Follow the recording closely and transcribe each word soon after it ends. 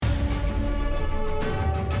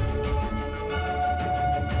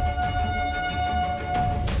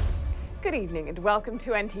Good evening and welcome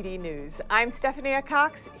to NTD News. I'm Stephania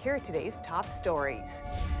Cox. Here are today's top stories.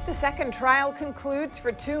 The second trial concludes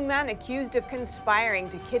for two men accused of conspiring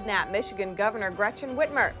to kidnap Michigan Governor Gretchen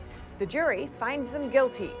Whitmer. The jury finds them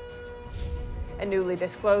guilty. A newly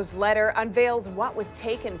disclosed letter unveils what was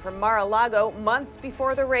taken from Mar-a-Lago months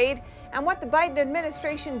before the raid and what the Biden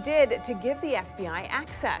administration did to give the FBI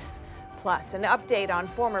access. Plus, an update on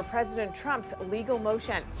former President Trump's legal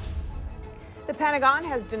motion. The Pentagon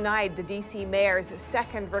has denied the D.C. mayor's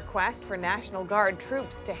second request for National Guard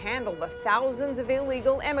troops to handle the thousands of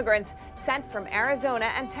illegal immigrants sent from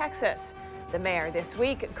Arizona and Texas. The mayor this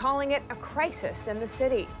week calling it a crisis in the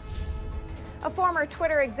city. A former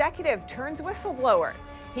Twitter executive turns whistleblower.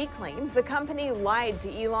 He claims the company lied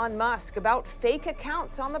to Elon Musk about fake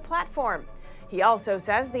accounts on the platform. He also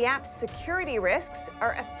says the app's security risks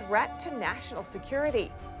are a threat to national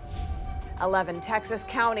security. 11 Texas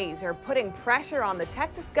counties are putting pressure on the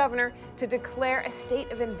Texas governor to declare a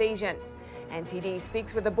state of invasion. NTD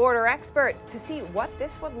speaks with a border expert to see what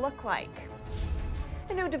this would look like.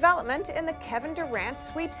 A new development in the Kevin Durant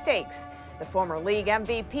sweepstakes. The former league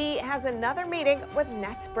MVP has another meeting with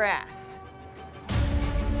Nets brass.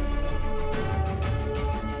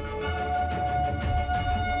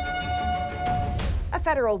 A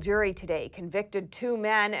federal jury today convicted two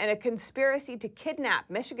men in a conspiracy to kidnap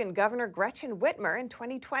Michigan Governor Gretchen Whitmer in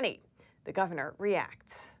 2020. The governor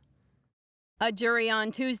reacts. A jury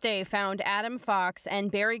on Tuesday found Adam Fox and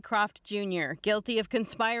Barry Croft Jr. guilty of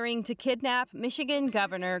conspiring to kidnap Michigan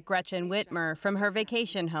Governor Gretchen Whitmer from her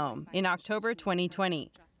vacation home in October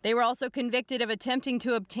 2020. They were also convicted of attempting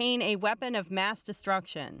to obtain a weapon of mass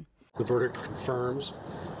destruction. The verdict confirms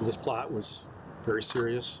that this plot was very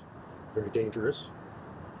serious, very dangerous,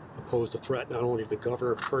 posed a threat not only to the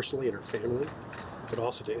governor personally and her family, but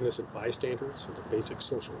also to innocent bystanders and to basic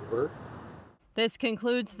social order. This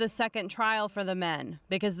concludes the second trial for the men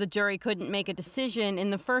because the jury couldn't make a decision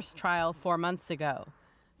in the first trial 4 months ago.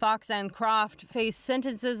 Fox and Croft face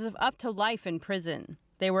sentences of up to life in prison.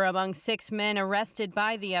 They were among 6 men arrested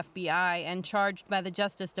by the FBI and charged by the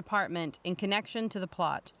Justice Department in connection to the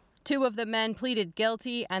plot. 2 of the men pleaded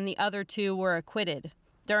guilty and the other 2 were acquitted.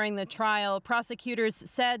 During the trial, prosecutors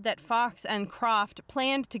said that Fox and Croft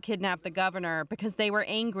planned to kidnap the governor because they were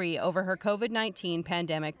angry over her COVID-19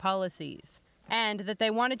 pandemic policies, and that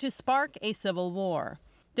they wanted to spark a civil war.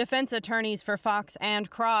 Defense attorneys for Fox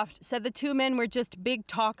and Croft said the 2 men were just big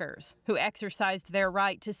talkers who exercised their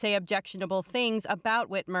right to say objectionable things about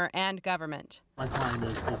Whitmer and government. My client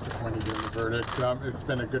is disappointed in the verdict. It's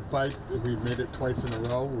been a good fight. We've made it twice in a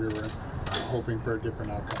row. We were hoping for a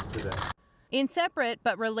different outcome today. In separate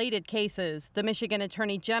but related cases, the Michigan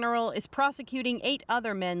Attorney General is prosecuting 8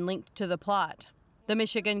 other men linked to the plot. The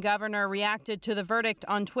Michigan governor reacted to the verdict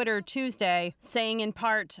on Twitter Tuesday, saying in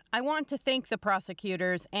part, "I want to thank the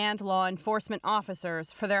prosecutors and law enforcement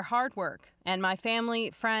officers for their hard work, and my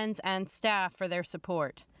family, friends, and staff for their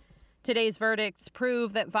support. Today's verdicts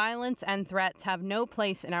prove that violence and threats have no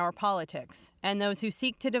place in our politics, and those who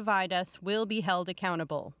seek to divide us will be held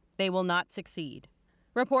accountable. They will not succeed."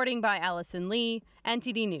 Reporting by Allison Lee,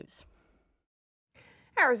 NTD News.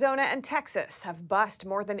 Arizona and Texas have bused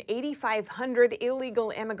more than 8,500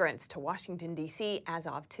 illegal immigrants to Washington, D.C. as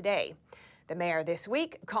of today. The mayor this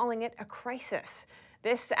week calling it a crisis.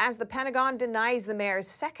 This as the Pentagon denies the mayor's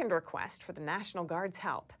second request for the National Guard's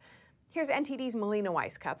help. Here's NTD's Melina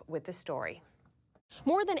Weiskup with the story.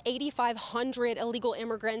 More than 8,500 illegal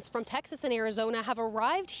immigrants from Texas and Arizona have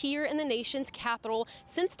arrived here in the nation's capital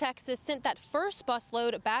since Texas sent that first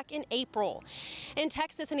busload back in April. And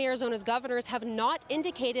Texas and Arizona's governors have not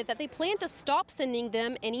indicated that they plan to stop sending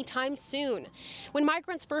them anytime soon. When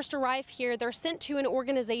migrants first arrive here, they're sent to an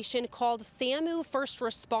organization called SAMU First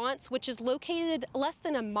Response, which is located less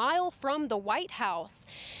than a mile from the White House.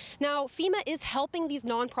 Now, FEMA is helping these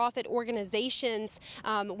nonprofit organizations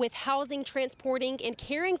with housing, transporting, and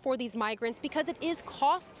caring for these migrants because it is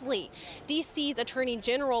costly. DC's Attorney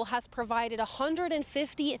General has provided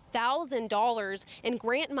 $150,000 in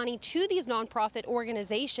grant money to these nonprofit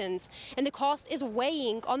organizations, and the cost is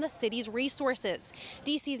weighing on the city's resources.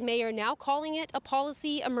 DC's mayor now calling it a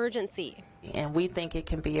policy emergency. And we think it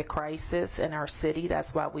can be a crisis in our city.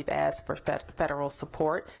 That's why we've asked for federal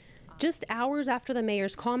support. Just hours after the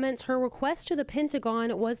mayor's comments, her request to the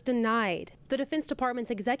Pentagon was denied. The Defense Department's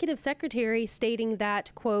executive secretary stating that,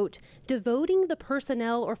 quote, devoting the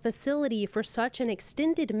personnel or facility for such an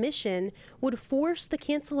extended mission would force the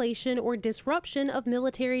cancellation or disruption of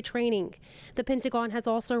military training. The Pentagon has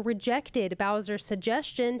also rejected Bowser's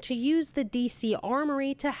suggestion to use the D.C.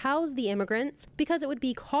 Armory to house the immigrants because it would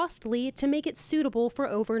be costly to make it suitable for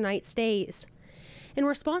overnight stays. In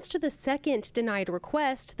response to the second denied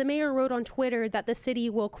request, the mayor wrote on Twitter that the city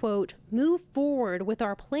will, quote, move forward with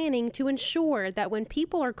our planning to ensure that when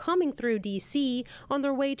people are coming through D.C. on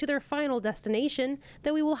their way to their final destination,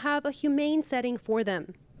 that we will have a humane setting for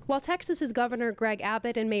them. While Texas's Governor Greg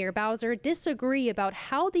Abbott and Mayor Bowser disagree about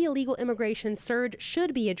how the illegal immigration surge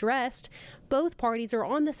should be addressed, both parties are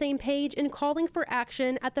on the same page in calling for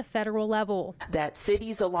action at the federal level. That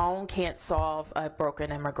cities alone can't solve a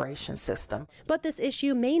broken immigration system. But this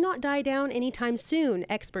issue may not die down anytime soon,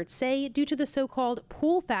 experts say, due to the so-called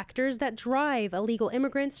pull factors that drive illegal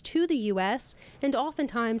immigrants to the U.S. and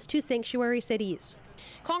oftentimes to sanctuary cities.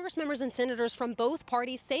 Congress members and senators from both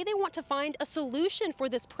parties say they want to find a solution for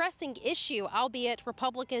this pressing issue, albeit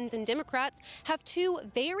Republicans and Democrats have two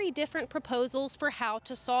very different proposals for how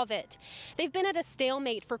to solve it. They've been at a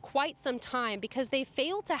stalemate for quite some time because they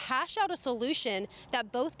failed to hash out a solution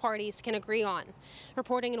that both parties can agree on.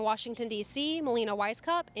 Reporting in Washington, D.C., Melina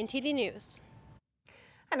Weisskopf, NTD News.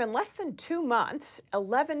 And in less than 2 months,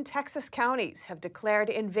 11 Texas counties have declared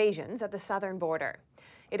invasions at the southern border.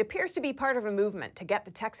 It appears to be part of a movement to get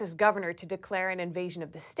the Texas governor to declare an invasion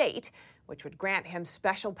of the state, which would grant him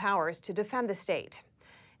special powers to defend the state.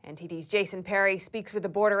 NTD's Jason Perry speaks with a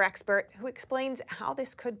border expert who explains how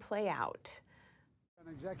this could play out.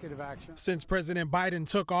 Since President Biden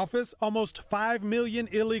took office, almost 5 million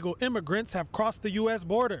illegal immigrants have crossed the U.S.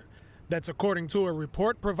 border. That's according to a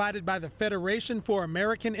report provided by the Federation for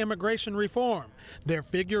American Immigration Reform. Their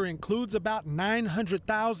figure includes about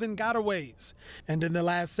 900,000 gotaways. And in the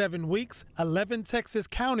last 7 weeks, 11 Texas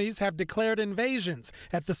counties have declared invasions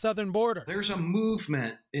at the southern border. There's a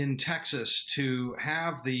movement in Texas to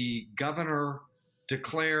have the governor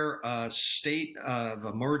declare a state of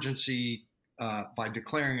emergency by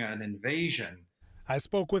declaring an invasion. I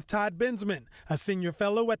spoke with Todd Bensman, a senior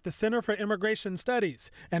fellow at the Center for Immigration Studies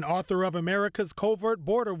and author of America's Covert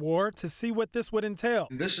Border War, to see what this would entail.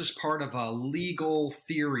 This is part of a legal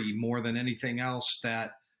theory more than anything else,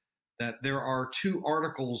 that there are 2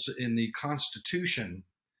 articles in the Constitution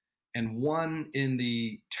and one in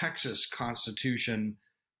the Texas Constitution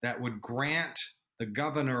that would grant the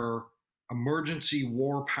governor emergency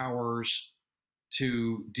war powers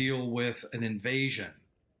to deal with an invasion.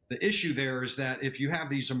 The issue there is that if you have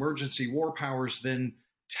these emergency war powers, then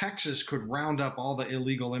Texas could round up all the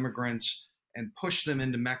illegal immigrants and push them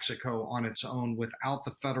into Mexico on its own without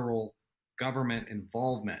the federal government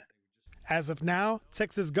involvement. As of now,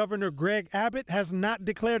 Texas Governor Greg Abbott has not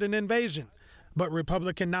declared an invasion. But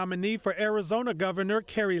Republican nominee for Arizona Governor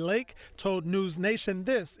Kari Lake told News Nation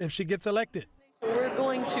this if she gets elected. We're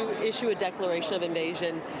going to issue a declaration of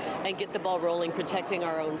invasion and get the ball rolling, protecting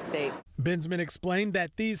our own state. Bensman explained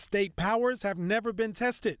that these state powers have never been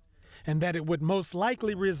tested and that it would most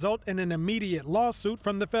likely result in an immediate lawsuit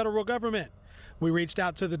from the federal government. We reached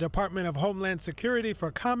out to the Department of Homeland Security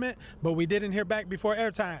for comment, but we didn't hear back before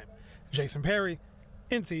airtime. Jason Perry,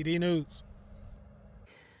 NTD News.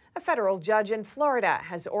 A federal judge in Florida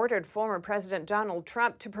has ordered former President Donald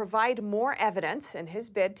Trump to provide more evidence in his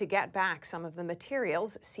bid to get back some of the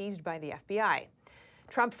materials seized by the FBI.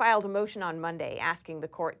 Trump filed a motion on Monday asking the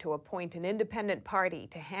court to appoint an independent party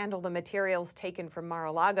to handle the materials taken from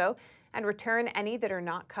Mar-a-Lago and return any that are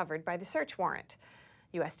not covered by the search warrant.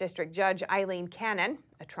 U.S. District Judge Eileen Cannon,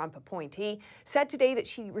 a Trump appointee, said today that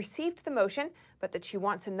she received the motion, but that she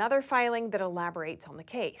wants another filing that elaborates on the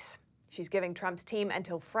case. She's giving Trump's team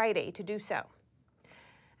until Friday to do so.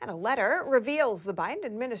 And a letter reveals the Biden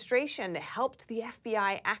administration helped the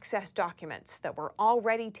FBI access documents that were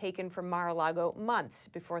already taken from Mar-a-Lago months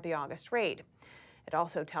before the August raid. It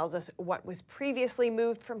also tells us what was previously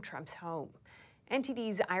moved from Trump's home.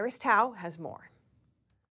 NTD's Iris Tao has more.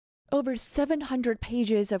 Over 700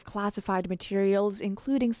 pages of classified materials,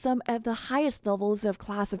 including some at the highest levels of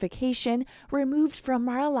classification, were moved from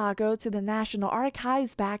Mar-a-Lago to the National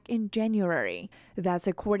Archives back in January. That's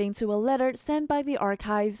according to a letter sent by the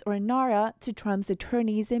Archives, or NARA, to Trump's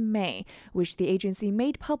attorneys in May, which the agency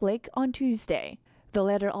made public on Tuesday. The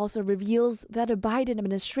letter also reveals that the Biden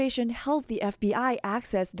administration helped the FBI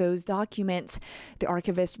access those documents. The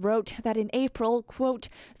archivist wrote that in April, quote,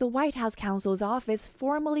 the White House counsel's office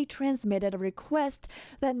formally transmitted a request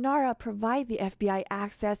that NARA provide the FBI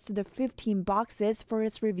access to the 15 boxes for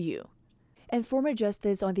its review. And former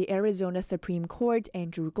justice on the Arizona Supreme Court,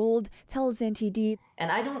 Andrew Gold, tells NTD,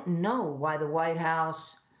 and I don't know why the White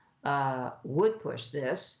House would push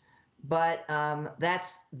this, but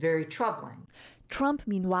that's very troubling. Trump,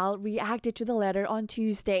 meanwhile, reacted to the letter on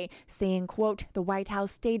Tuesday, saying, quote, the White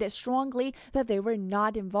House stated strongly that they were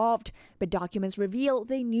not involved, but documents reveal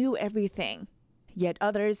they knew everything. Yet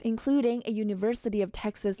others, including a University of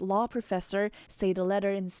Texas law professor, say the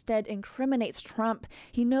letter instead incriminates Trump.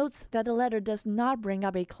 He notes that the letter does not bring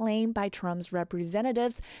up a claim by Trump's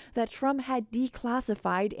representatives that Trump had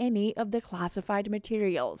declassified any of the classified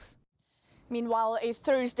materials. Meanwhile, a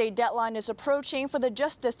Thursday deadline is approaching for the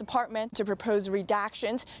Justice Department to propose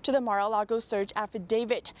redactions to the Mar-a-Lago search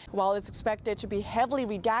affidavit. While it's expected to be heavily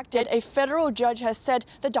redacted, a federal judge has said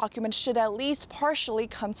the document should at least partially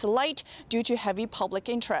come to light due to heavy public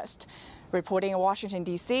interest. Reporting in Washington,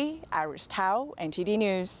 D.C., Iris Tao, NTD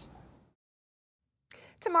News.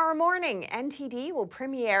 Tomorrow morning, NTD will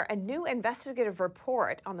premiere a new investigative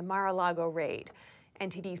report on the Mar-a-Lago raid.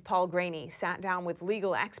 NTD's Paul Graney sat down with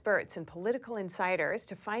legal experts and political insiders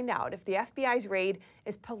to find out if the FBI's raid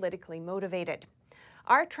is politically motivated.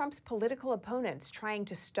 Are Trump's political opponents trying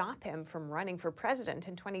to stop him from running for president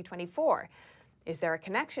in 2024? Is there a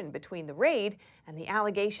connection between the raid and the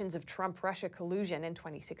allegations of Trump-Russia collusion in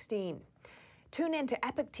 2016? Tune in to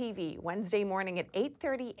Epic TV Wednesday morning at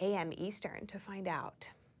 8:30 a.m. Eastern to find out.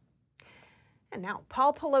 And now,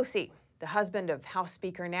 Paul Pelosi, the husband of House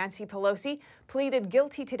Speaker Nancy Pelosi, pleaded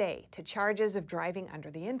guilty today to charges of driving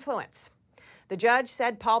under the influence. The judge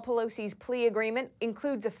said Paul Pelosi's plea agreement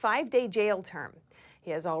includes a 5-day jail term.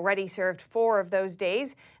 He has already served 4 of those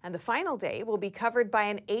days, and the final day will be covered by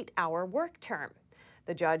an 8-hour work term.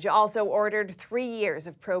 The judge also ordered 3 years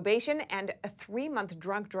of probation and a 3-month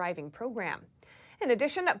drunk driving program. In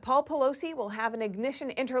addition, Paul Pelosi will have an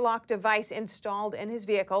ignition interlock device installed in his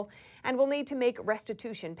vehicle and will need to make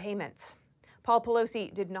restitution payments. Paul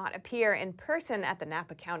Pelosi did not appear in person at the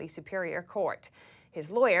Napa County Superior Court.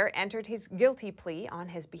 His lawyer entered his guilty plea on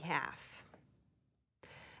his behalf.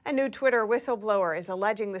 A new Twitter whistleblower is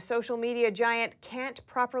alleging the social media giant can't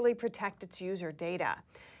properly protect its user data.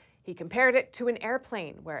 He compared it to an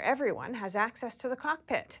airplane where everyone has access to the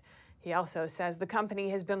cockpit. He also says the company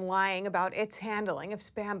has been lying about its handling of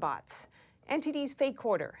spam bots. NTD's Faye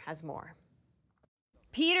Quarter has more.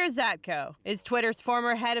 Peter Zatko is Twitter's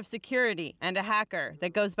former head of security and a hacker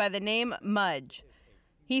that goes by the name Mudge.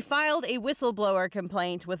 He filed a whistleblower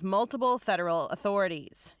complaint with multiple federal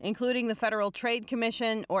authorities, including the Federal Trade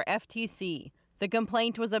Commission, or FTC. The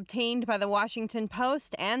complaint was obtained by the Washington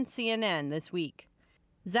Post and CNN this week.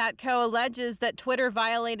 Zatko alleges that Twitter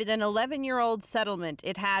violated an 11-year-old settlement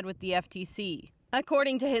it had with the FTC.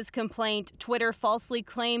 According to his complaint, Twitter falsely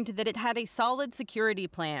claimed that it had a solid security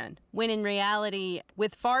plan, when in reality,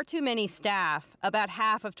 with far too many staff, about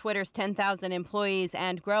half of Twitter's 10,000 employees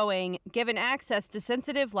and growing, given access to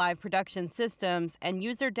sensitive live production systems and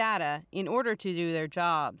user data in order to do their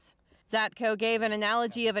jobs. Zatko gave an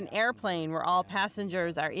analogy of an airplane where all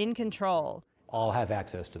passengers are in control. All have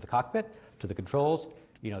access to the cockpit, to the controls.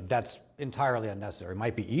 That's entirely unnecessary. It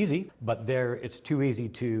might be easy, but it's too easy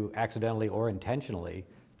to accidentally or intentionally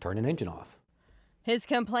turn an engine off. His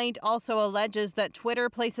complaint also alleges that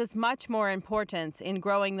Twitter places much more importance in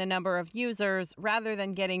growing the number of users rather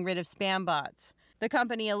than getting rid of spam bots. The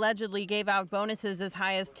company allegedly gave out bonuses as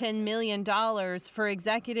high as $10 million for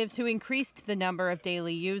executives who increased the number of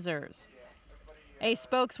daily users. A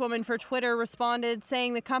spokeswoman for Twitter responded,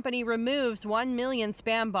 saying the company removes 1 million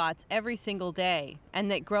spam bots every single day,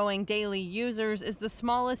 and that growing daily users is the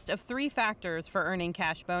smallest of 3 factors for earning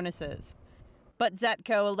cash bonuses. But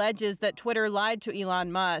Zatko alleges that Twitter lied to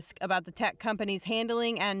Elon Musk about the tech company's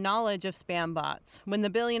handling and knowledge of spam bots when the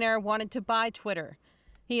billionaire wanted to buy Twitter.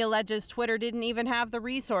 He alleges Twitter didn't even have the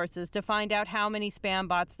resources to find out how many spam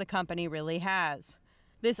bots the company really has.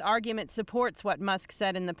 This argument supports what Musk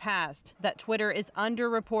said in the past, that Twitter is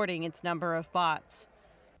underreporting its number of bots.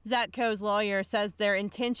 Zatko's lawyer says their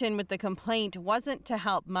intention with the complaint wasn't to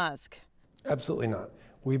help Musk. Absolutely not.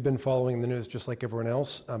 We've been following the news just like everyone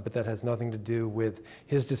else, but that has nothing to do with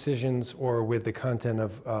his decisions or with the content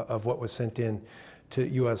of what was sent in to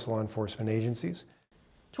U.S. law enforcement agencies.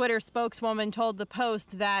 Twitter spokeswoman told The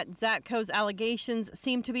Post that Zatko's allegations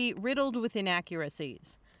seem to be riddled with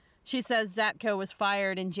inaccuracies. She says Zatko was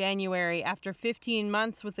fired in January after 15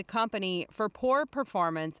 months with the company for poor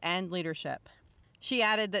performance and leadership. She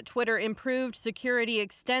added that Twitter improved security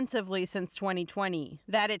extensively since 2020,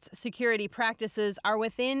 that its security practices are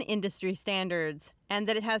within industry standards, and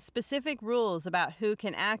that it has specific rules about who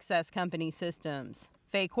can access company systems.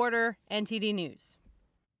 Faye Quarter, NTD News.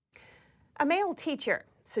 A male teacher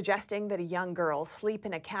suggesting that a young girl sleep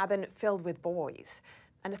in a cabin filled with boys,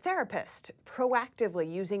 and a therapist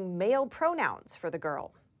proactively using male pronouns for the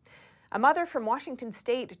girl. A mother from Washington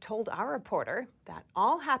State told our reporter that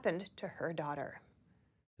all happened to her daughter.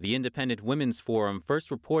 The Independent Women's Forum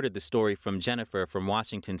first reported the story from Jennifer from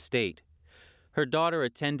Washington State. Her daughter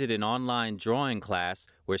attended an online drawing class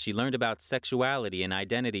where she learned about sexuality and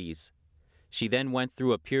identities. She then went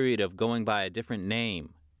through a period of going by a different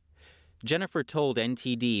name. Jennifer told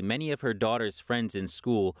NTD many of her daughter's friends in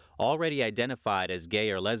school already identified as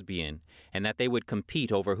gay or lesbian, and that they would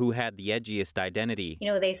compete over who had the edgiest identity.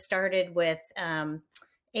 You know, they started with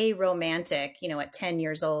aromantic, at 10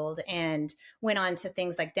 years old, and went on to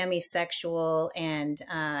things like demisexual and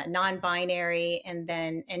non-binary,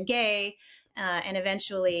 and gay. And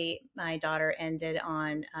eventually my daughter ended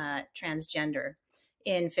on transgender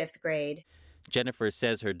in 5th grade. Jennifer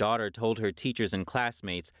says her daughter told her teachers and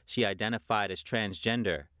classmates she identified as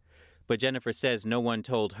transgender. But Jennifer says no one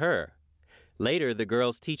told her. Later, the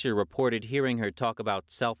girl's teacher reported hearing her talk about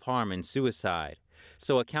self-harm and suicide.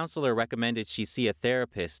 So a counselor recommended she see a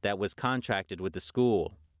therapist that was contracted with the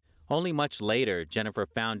school. Only much later, Jennifer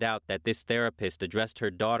found out that this therapist addressed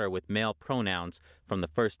her daughter with male pronouns from the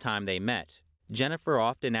first time they met. Jennifer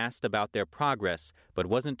often asked about their progress, but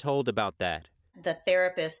wasn't told about that. The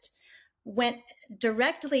therapist went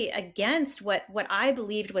directly against what I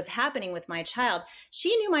believed was happening with my child.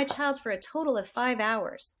 She knew my child for a total of 5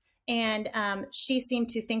 hours, and she seemed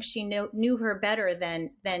to think she knew her better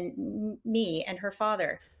than me and her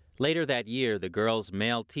father. Later that year, the girl's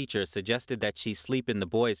male teacher suggested that she sleep in the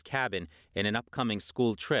boys' cabin in an upcoming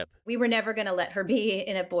school trip. We were never going to let her be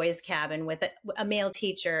in a boys' cabin with a male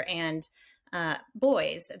teacher and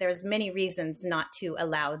boys. There's many reasons not to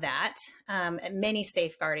allow that. Many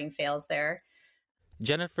safeguarding fails there.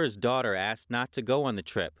 Jennifer's daughter asked not to go on the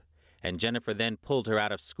trip, and Jennifer then pulled her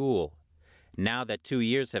out of school. Now that 2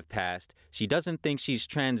 years have passed, she doesn't think she's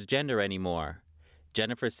transgender anymore.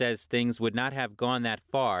 Jennifer says things would not have gone that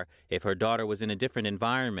far if her daughter was in a different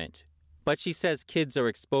environment. But she says kids are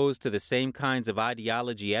exposed to the same kinds of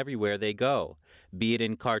ideology everywhere they go, be it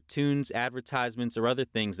in cartoons, advertisements, or other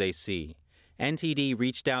things they see. NTD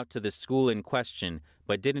reached out to the school in question,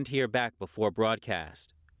 but didn't hear back before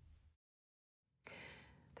broadcast.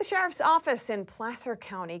 The Sheriff's Office in Placer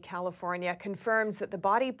County, California, confirms that the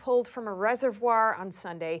body pulled from a reservoir on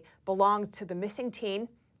Sunday belongs to the missing teen,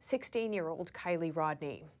 16-year-old Kylie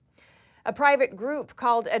Rodney. A private group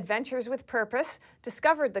called Adventures with Purpose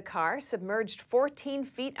discovered the car submerged 14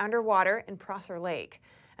 feet underwater in Prosser Lake.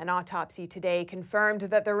 An autopsy today confirmed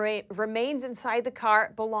that the remains inside the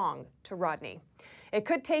car belong to Rodney. It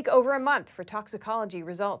could take over a month for toxicology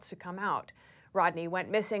results to come out. Rodney went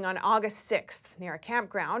missing on August 6th near a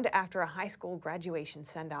campground after a high school graduation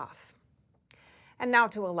send-off. And now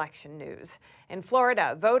to election news. In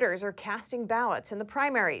Florida, voters are casting ballots in the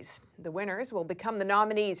primaries. The winners will become the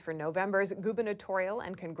nominees for November's gubernatorial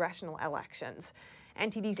and congressional elections.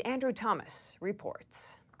 NTD's Andrew Thomas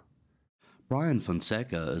reports. Brian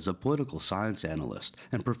Fonseca is a political science analyst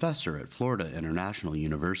and professor at Florida International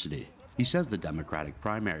University. He says the Democratic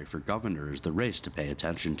primary for governor is the race to pay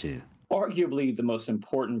attention to. Arguably, the most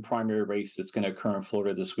important primary race that's going to occur in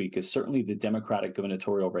Florida this week is certainly the Democratic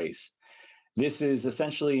gubernatorial race. This is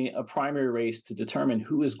essentially a primary race to determine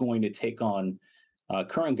who is going to take on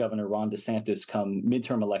current Governor Ron DeSantis come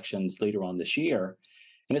midterm elections later on this year.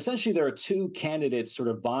 And essentially, there are two candidates sort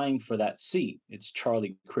of vying for that seat. It's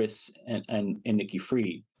Charlie Crist and Nikki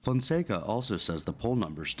Fried. Fonseca also says the poll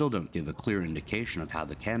numbers still don't give a clear indication of how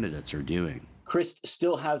the candidates are doing. Crist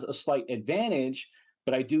still has a slight advantage,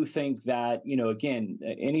 but I do think that, again,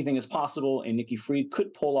 anything is possible, and Nikki Fried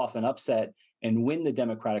could pull off an upset and win the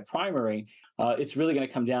Democratic primary. It's really going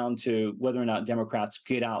to come down to whether or not Democrats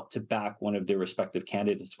get out to back one of their respective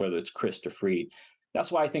candidates, whether it's Crist or Fried.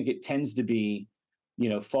 That's why I think it tends to be,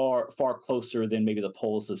 far closer than maybe the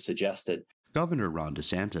polls have suggested. Governor Ron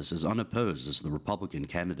DeSantis is unopposed as the Republican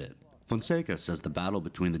candidate. Fonseca says the battle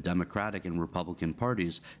between the Democratic and Republican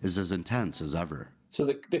parties is as intense as ever.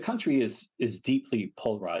 So the country is deeply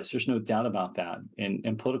polarized. There's no doubt about that.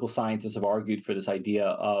 And political scientists have argued for this idea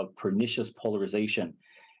of pernicious polarization.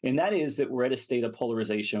 And that is that we're at a state of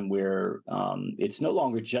polarization where it's no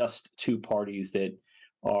longer just two parties that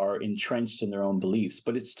are entrenched in their own beliefs,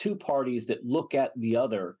 but it's two parties that look at the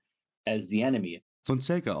other as the enemy.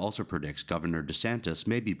 Fonseca also predicts Governor DeSantis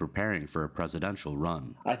may be preparing for a presidential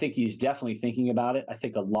run. I think he's definitely thinking about it. I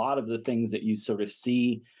think a lot of the things that you sort of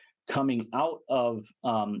see coming out of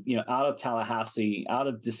Tallahassee, out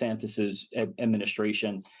of DeSantis's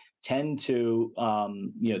administration, tend to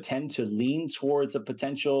lean towards a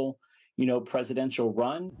potential, presidential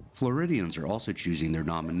run. Floridians are also choosing their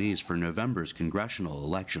nominees for November's congressional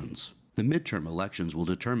elections. The midterm elections will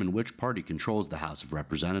determine which party controls the House of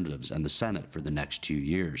Representatives and the Senate for the next 2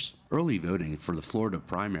 years. Early voting for the Florida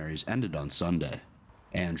primaries ended on Sunday.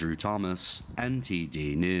 Andrew Thomas,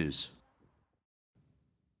 NTD News.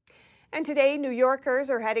 And today, New Yorkers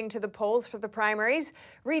are heading to the polls for the primaries.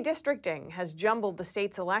 Redistricting has jumbled the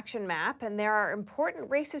state's election map, and there are important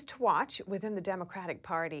races to watch within the Democratic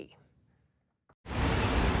Party.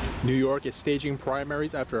 New York is staging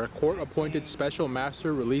primaries after a court-appointed special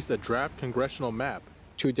master released a draft congressional map.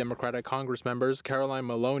 Two Democratic Congress members, Caroline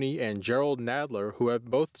Maloney and Gerald Nadler, who have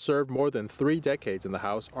both served more than 3 decades in the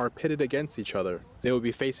House, are pitted against each other. They will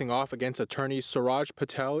be facing off against attorney Suraj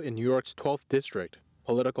Patel in New York's 12th District.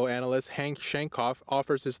 Political analyst Hank Shankoff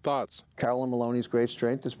offers his thoughts. Caroline Maloney's great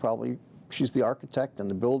strength is probably she's the architect and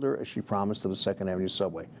the builder, as she promised, of the Second Avenue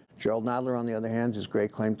subway. Gerald Nadler, on the other hand, his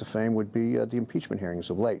great claim to fame would be the impeachment hearings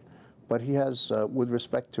of late. But he has, with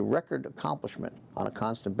respect to record accomplishment on a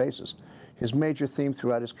constant basis, his major theme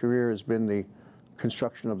throughout his career has been the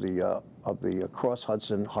construction of the Cross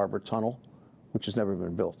Hudson Harbor Tunnel, which has never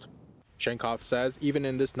been built. Shankoff says even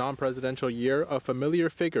in this non-presidential year, a familiar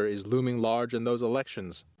figure is looming large in those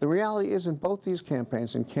elections. The reality is in both these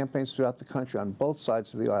campaigns and campaigns throughout the country on both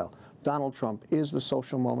sides of the aisle, Donald Trump is the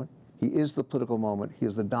social moment. He is the political moment. He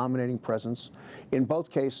is the dominating presence. In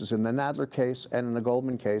both cases, in the Nadler case and in the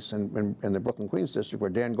Goldman case in the Brooklyn Queens District, where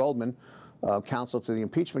Dan Goldman, counsel to the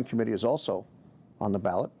impeachment committee, is also on the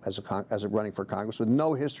ballot as a running for Congress with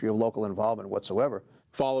no history of local involvement whatsoever.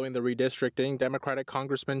 Following the redistricting, Democratic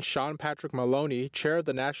Congressman Sean Patrick Maloney, chair of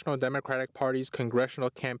the National Democratic Party's congressional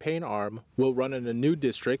campaign arm, will run in a new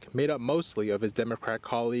district made up mostly of his Democrat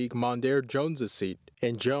colleague Mondaire Jones's seat,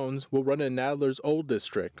 and Jones will run in Nadler's old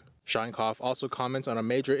district. Shankoff also comments on a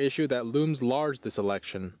major issue that looms large this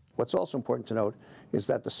election. What's also important to note is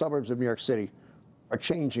that the suburbs of New York City are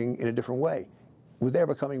changing in a different way. They're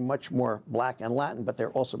becoming much more black and Latin, but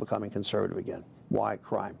they're also becoming conservative again. Why?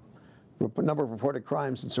 Crime. The number of reported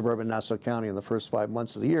crimes in suburban Nassau County in the first 5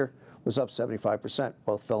 months of the year was up 75%,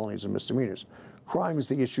 both felonies and misdemeanors. Crime is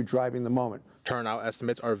the issue driving the moment. Turnout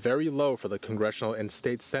estimates are very low for the congressional and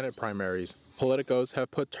state Senate primaries. Politicos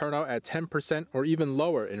have put turnout at 10% or even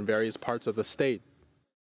lower in various parts of the state.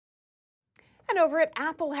 And over at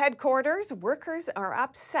Apple headquarters, workers are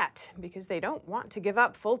upset because they don't want to give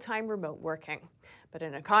up full-time remote working. But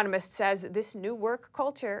an economist says this new work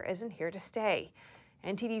culture isn't here to stay.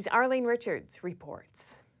 NTD's Arlene Richards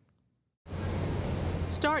reports.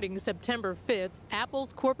 Starting September 5th,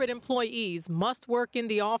 Apple's corporate employees must work in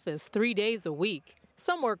the office 3 days a week.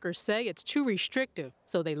 Some workers say it's too restrictive,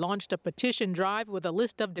 so they launched a petition drive with a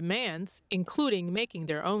list of demands, including making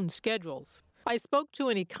their own schedules. I spoke to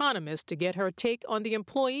an economist to get her take on the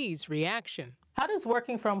employees' reaction. How does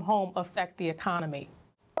working from home affect the economy?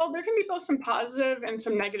 Well, there can be both some positive and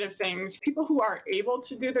some negative things. People who are able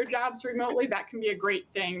to do their jobs remotely, that can be a great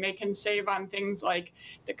thing. They can save on things like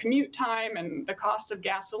the commute time and the cost of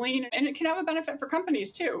gasoline. And it can have a benefit for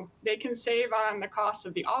companies too. They can save on the cost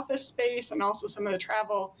of the office space and also some of the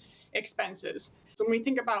travel expenses. So when we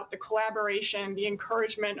think about the collaboration, the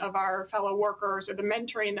encouragement of our fellow workers, or the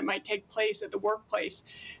mentoring that might take place at the workplace,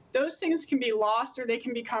 those things can be lost or they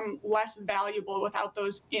can become less valuable without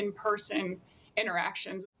those in-person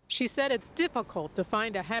interactions. She said it's difficult to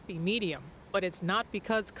find a happy medium, but it's not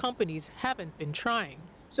because companies haven't been trying.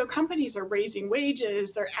 So companies are raising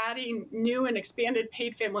wages, they're adding new and expanded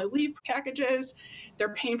paid family leave packages,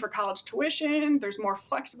 they're paying for college tuition, there's more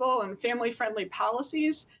flexible and family-friendly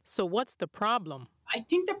policies. So what's the problem? I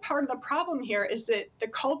think that part of the problem here is that the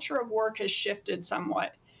culture of work has shifted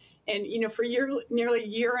somewhat. And, for nearly a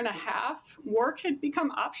year and a half, work had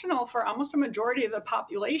become optional for almost a majority of the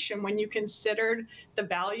population when you considered the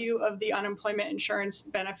value of the unemployment insurance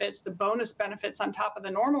benefits, the bonus benefits on top of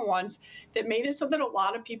the normal ones, that made it so that a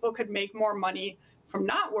lot of people could make more money from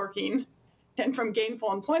not working than from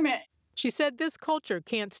gainful employment. She said this culture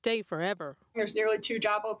can't stay forever. There's nearly 2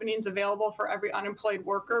 job openings available for every unemployed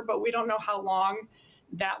worker, but we don't know how long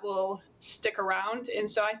that will stick around.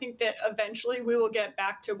 And so I think that eventually we will get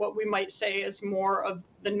back to what we might say is more of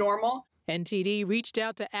the normal. NTD reached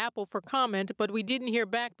out to Apple for comment, but we didn't hear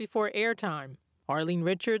back before airtime. Arlene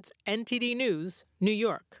Richards, NTD News, New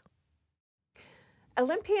York.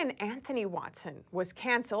 Olympian Anthony Watson was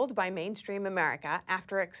canceled by mainstream America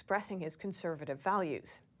after expressing his conservative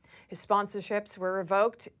values. His sponsorships were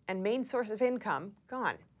revoked and main source of income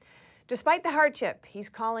gone. Despite the hardship, he's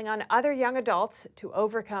calling on other young adults to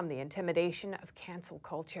overcome the intimidation of cancel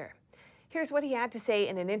culture. Here's what he had to say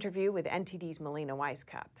in an interview with NTD's Melina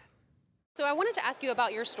Weisskopf. So I wanted to ask you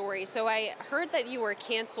about your story. So I heard that you were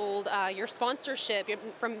canceled, your sponsorship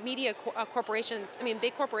from media corporations,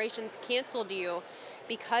 big corporations canceled you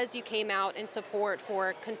because you came out in support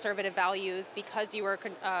for conservative values, because you were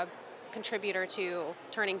contributor to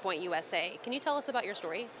Turning Point USA. Can you tell us about your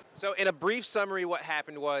story? So in a brief summary, what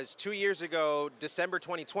happened was 2 years ago, December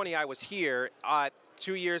 2020, I was here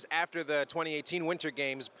 2 years after the 2018 Winter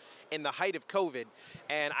Games in the height of COVID.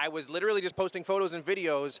 And I was literally just posting photos and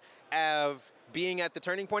videos of being at the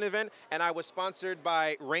Turning Point event, and I was sponsored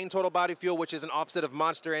by Reign Total Body Fuel, which is an offset of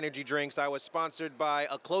Monster energy drinks. I was sponsored by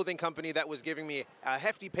a clothing company that was giving me a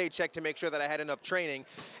hefty paycheck to make sure that I had enough training.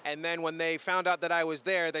 And then when they found out that I was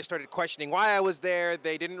there, they started questioning why I was there.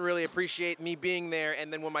 They didn't really appreciate me being there.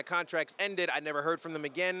 And then when my contracts ended, I never heard from them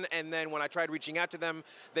again. And then when I tried reaching out to them,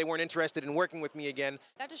 they weren't interested in working with me again.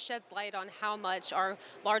 That just sheds light on how much our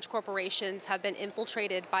large corporations have been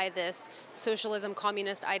infiltrated by this socialism,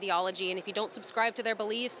 communist ideology. And if you don't subscribe to their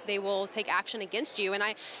beliefs, they will take action against you. And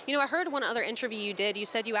I heard one other interview you did, you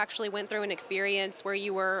said you actually went through an experience where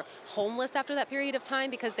you were homeless after that period of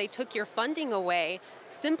time because they took your funding away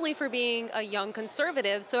simply for being a young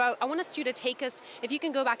conservative. So I wanted you to take us, if you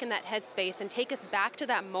can go back in that headspace and take us back to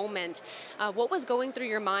that moment. What was going through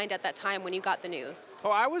your mind at that time when you got the news?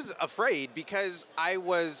 Oh, I was afraid because I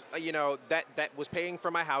was, that was paying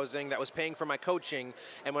for my housing, that was paying for my coaching.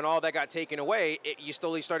 And when all that got taken away, you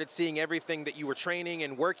slowly started seeing everything that you were training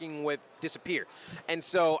and working with disappear. And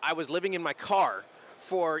so I was living in my car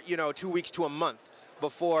for, 2 weeks to a month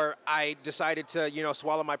before I decided to,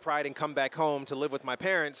 swallow my pride and come back home to live with my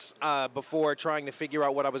parents before trying to figure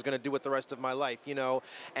out what I was going to do with the rest of my life,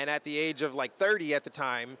 And at the age of 30 at the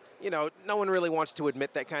time, no one really wants to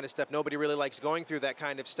admit that kind of stuff. Nobody really likes going through that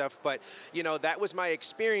kind of stuff. But, that was my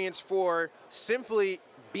experience for simply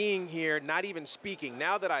being here, not even speaking.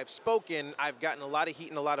 Now that I've spoken, I've gotten a lot of heat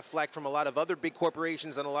and a lot of flack from a lot of other big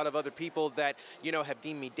corporations and a lot of other people that, have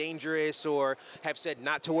deemed me dangerous or have said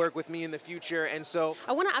not to work with me in the future. And so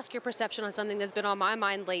I want to ask your perception on something that's been on my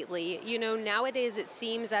mind lately. Nowadays it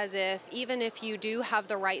seems as if even if you do have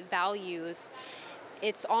the right values,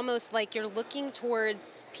 it's almost like you're looking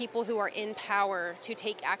towards people who are in power to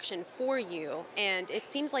take action for you. And it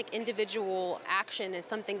seems like individual action is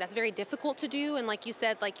something that's very difficult to do. And like you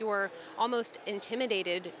said, you're almost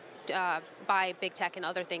intimidated by big tech and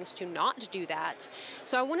other things to not do that.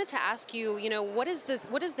 So I wanted to ask you, what is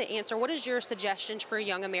the answer? What is your suggestion for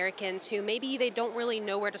young Americans who maybe they don't really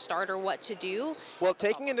know where to start or what to do? Well,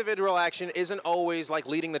 taking individual action isn't always like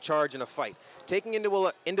leading the charge in a fight. Taking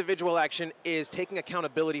individual action is taking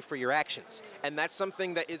accountability for your actions. And that's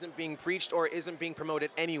something that isn't being preached or isn't being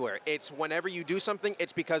promoted anywhere. It's whenever you do something,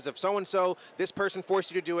 it's because of so-and-so, this person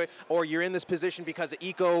forced you to do it, or you're in this position because of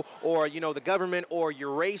eco, or, the government, or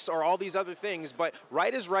your race, or all these other things. But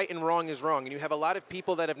right is right and wrong is wrong. And you have a lot of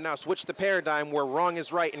people that have now switched the paradigm where wrong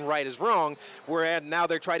is right and right is wrong, where now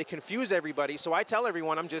they're trying to confuse everybody. So I tell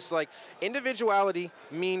everyone, I'm just like, individuality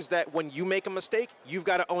means that when you make a mistake, you've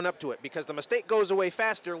got to own up to it, because the mistake goes away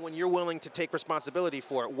faster when you're willing to take responsibility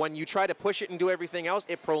for it. When you try to push it and do everything else,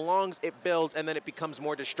 it prolongs, it builds, and then it becomes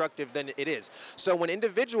more destructive than it is. So when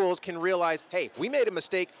individuals can realize, hey, we made a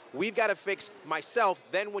mistake, we've got to fix myself,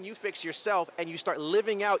 then when you fix yourself and you start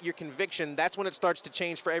living out your conviction, that's when it starts to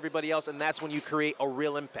change for everybody else, and that's when you create a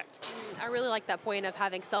real impact. I really like that point of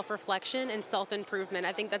having self-reflection and self-improvement.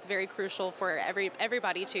 I think that's very crucial for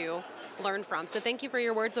everybody to learn from. So thank you for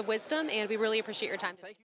your words of wisdom, and we really appreciate your time.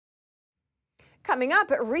 Thank you. Coming up,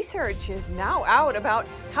 research is now out about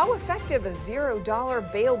how effective a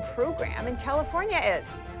 $0 bail program in California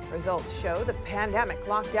is. Results show the pandemic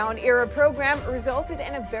lockdown era program resulted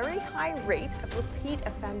in a very high rate of repeat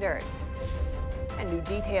offenders. And new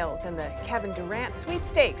details in the Kevin Durant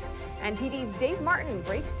sweepstakes. NTD's Dave Martin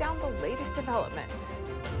breaks down the latest developments.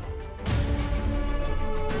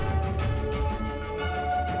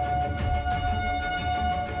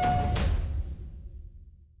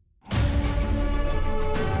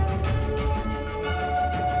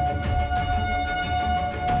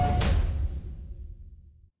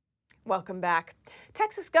 Welcome back.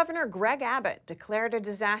 Texas Governor Greg Abbott declared a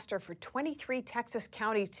disaster for 23 Texas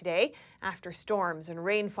counties today after storms and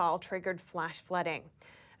rainfall triggered flash flooding.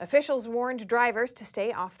 Officials warned drivers to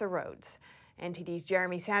stay off the roads. NTD's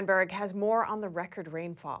Jeremy Sandberg has more on the record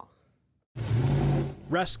rainfall.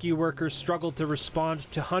 Rescue workers struggled to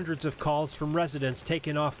respond to hundreds of calls from residents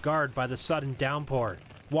taken off guard by the sudden downpour.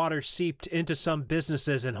 Water seeped into some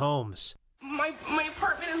businesses and homes. My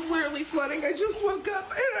apartment is literally flooding. I just woke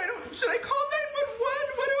up and should I call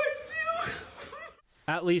 911? What do I do?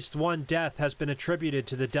 At least one death has been attributed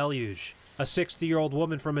to the deluge. A 60-year-old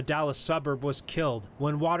woman from a Dallas suburb was killed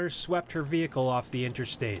when waters swept her vehicle off the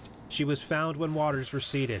interstate. She was found when waters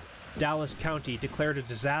receded. Dallas County declared a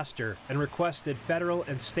disaster and requested federal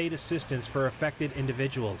and state assistance for affected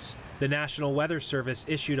individuals. The National Weather Service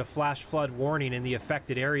issued a flash flood warning in the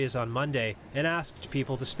affected areas on Monday and asked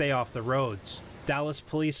people to stay off the roads. Dallas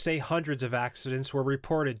police say hundreds of accidents were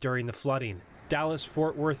reported during the flooding.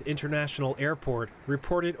 Dallas-Fort Worth International Airport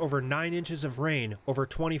reported over 9 inches of rain over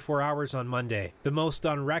 24 hours on Monday, the most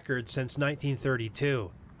on record since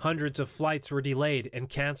 1932. Hundreds of flights were delayed and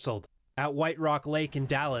canceled. At White Rock Lake in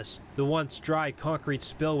Dallas, the once dry concrete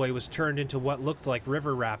spillway was turned into what looked like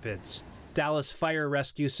river rapids. Dallas Fire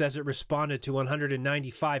Rescue says it responded to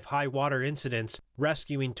 195 high water incidents,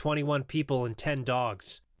 rescuing 21 people and 10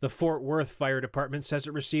 dogs. The Fort Worth Fire Department says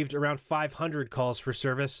it received around 500 calls for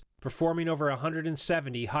service, performing over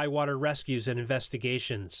 170 high water rescues and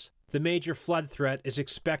investigations. The major flood threat is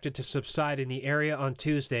expected to subside in the area on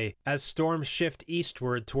Tuesday as storms shift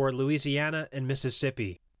eastward toward Louisiana and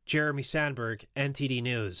Mississippi. Jeremy Sandberg, NTD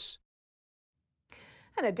News.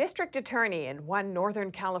 And a district attorney in one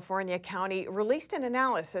Northern California county released an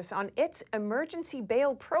analysis on its emergency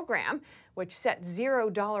bail program, which set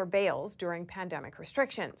 $0 bails during pandemic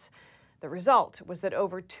restrictions. The result was that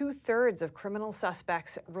over 2/3 of criminal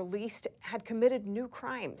suspects released had committed new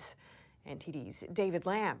crimes. NTD's David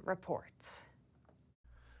Lamb reports.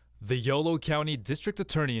 The Yolo County District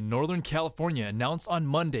Attorney in Northern California announced on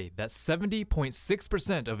Monday that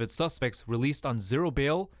 70.6% of its suspects released on zero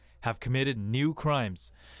bail have committed new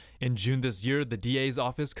crimes. In June this year, the DA's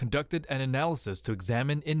office conducted an analysis to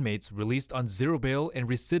examine inmates released on zero bail and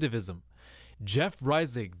recidivism. Jeff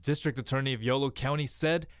Reisig, District Attorney of Yolo County,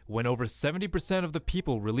 said when over 70% of the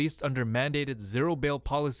people released under mandated zero bail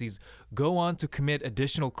policies go on to commit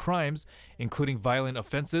additional crimes, including violent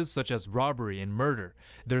offenses such as robbery and murder,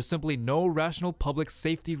 there's simply no rational public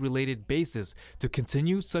safety related basis to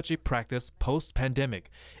continue such a practice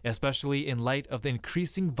post-pandemic, especially in light of the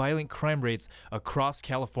increasing violent crime rates across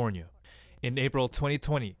California. In April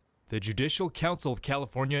 2020, the Judicial Council of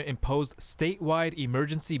California imposed statewide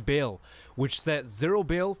emergency bail, which set zero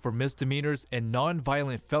bail for misdemeanors and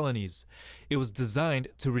non-violent felonies. It was designed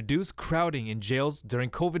to reduce crowding in jails during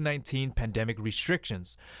COVID-19 pandemic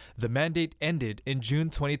restrictions. The mandate ended in June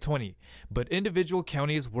 2020, but individual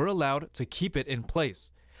counties were allowed to keep it in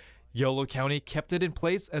place. Yolo County kept it in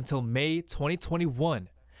place until May 2021.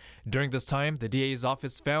 During this time, the DA's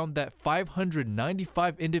office found that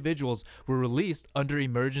 595 individuals were released under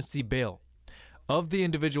emergency bail. Of the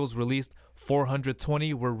individuals released,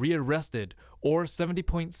 420 were rearrested, or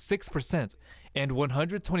 70.6%, and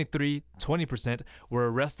 123, 20%,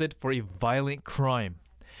 were arrested for a violent crime.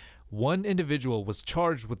 One individual was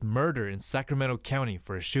charged with murder in Sacramento County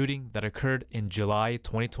for a shooting that occurred in July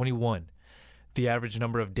 2021. The average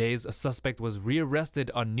number of days a suspect was rearrested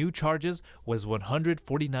on new charges was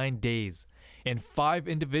 149 days, and 5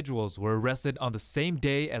 individuals were arrested on the same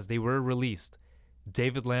day as they were released.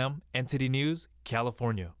 David Lamb, NTD News,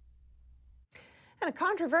 California. And a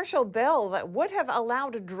controversial bill that would have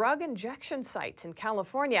allowed drug injection sites in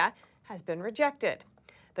California has been rejected.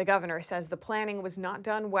 The governor says the planning was not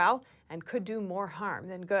done well and could do more harm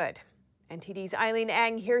than good. NTD's Eileen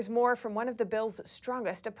Eng hears more from one of the bill's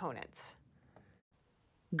strongest opponents.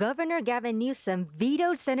 Governor Gavin Newsom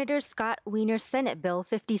vetoed Senator Scott Wiener's Senate Bill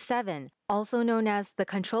 57, also known as the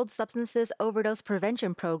Controlled Substances Overdose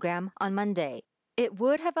Prevention Program, on Monday. It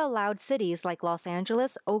would have allowed cities like Los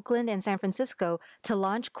Angeles, Oakland, and San Francisco to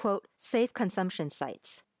launch, quote, safe consumption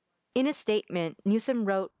sites. In a statement, Newsom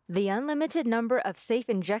wrote, "The unlimited number of safe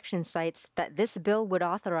injection sites that this bill would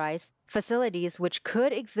authorize, facilities which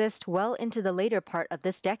could exist well into the later part of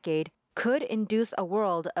this decade, could induce a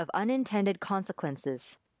world of unintended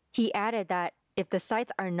consequences." He added that if the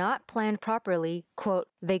sites are not planned properly, quote,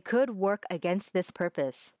 they could work against this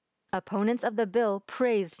purpose. Opponents of the bill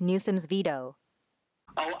praised Newsom's veto.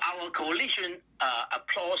 Our coalition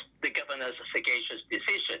applauds the governor's sagacious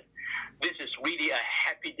decision. This is really a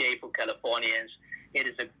happy day for Californians. It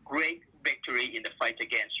is a great victory in the fight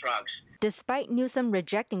against drugs. Despite Newsom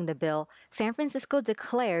rejecting the bill, San Francisco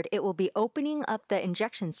declared it will be opening up the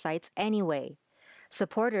injection sites anyway.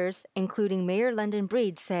 Supporters, including Mayor London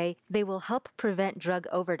Breed, say they will help prevent drug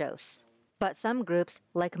overdose. But some groups,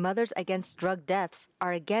 like Mothers Against Drug Deaths,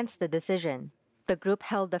 are against the decision. The group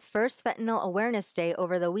held the first Fentanyl Awareness Day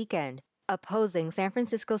over the weekend, opposing San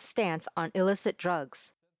Francisco's stance on illicit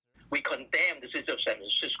drugs. We condemn the city of San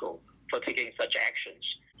Francisco for taking such actions.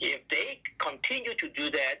 If they continue to do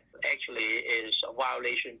that, actually is a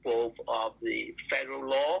violation both of the federal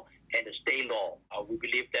law and the state law. We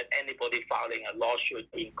believe that anybody filing a lawsuit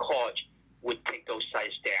in court would take those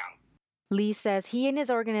sites down. Lee says he and his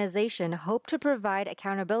organization hope to provide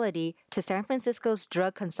accountability to San Francisco's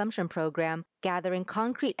drug consumption program, gathering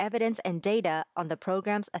concrete evidence and data on the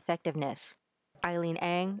program's effectiveness. Eileen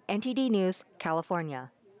Ang, NTD News,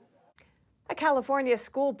 California. A California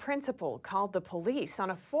school principal called the police on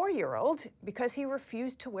a 4-year-old because he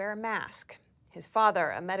refused to wear a mask. His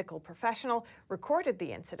father, a medical professional, recorded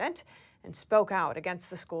the incident and spoke out against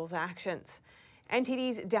the school's actions.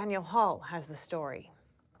 NTD's Daniel Hall has the story.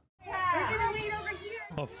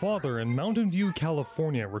 A father in Mountain View,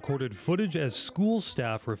 California recorded footage as school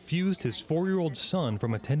staff refused his 4-year-old son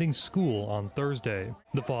from attending school on Thursday.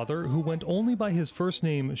 The father, who went only by his first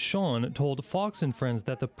name, Sean, told Fox and Friends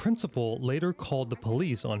that the principal later called the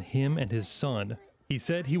police on him and his son. He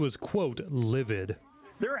said he was, quote, livid.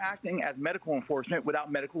 They're acting as medical enforcement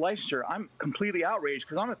without medical licensure. I'm completely outraged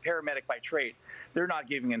because I'm a paramedic by trade. They're not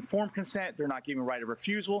giving informed consent. They're not giving right of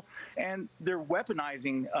refusal, and they're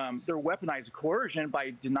weaponizing coercion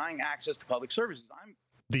by denying access to public services.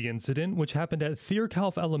 The incident, which happened at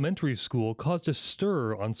Thierkauf Elementary School, caused a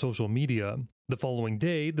stir on social media. The following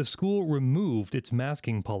day, the school removed its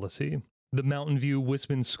masking policy. The Mountain View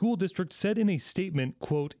Wisman School District said in a statement,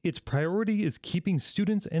 quote, its priority is keeping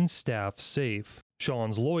students and staff safe.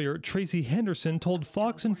 Sean's lawyer, Tracy Henderson, told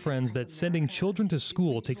Fox and Friends that sending children to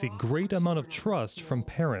school takes a great amount of trust from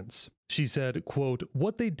parents. She said, quote,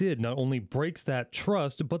 what they did not only breaks that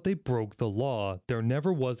trust, but they broke the law. There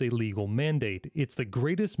never was a legal mandate. It's the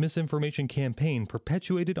greatest misinformation campaign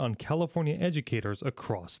perpetuated on California educators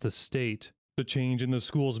across the state. The change in the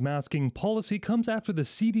school's masking policy comes after the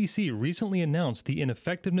CDC recently announced the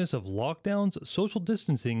ineffectiveness of lockdowns, social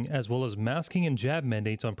distancing, as well as masking and jab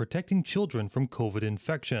mandates on protecting children from COVID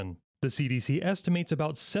infection. The CDC estimates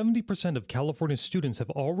about 70% of California students have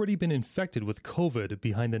already been infected with COVID,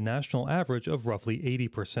 behind the national average of roughly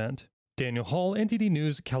 80%. Daniel Hall, NTD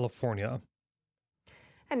News, California.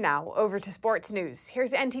 And now over to sports news.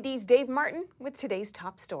 Here's NTD's Dave Martin with today's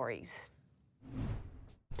top stories.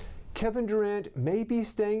 Kevin Durant may be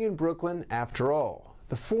staying in Brooklyn after all.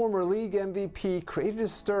 The former league MVP created a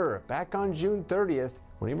stir back on June 30th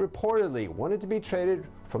when he reportedly wanted to be traded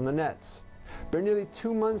from the Nets. But nearly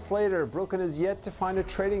 2 months later, Brooklyn has yet to find a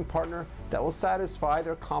trading partner that will satisfy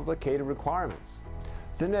their complicated requirements.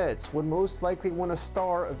 The Nets would most likely want a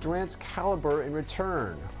star of Durant's caliber in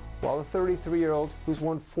return, while the 33-year-old, who's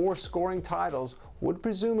won 4 scoring titles, would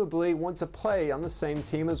presumably want to play on the same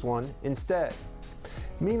team as one instead.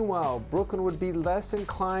 Meanwhile, Brooklyn would be less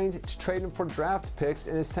inclined to trade him for draft picks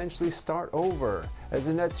and essentially start over, as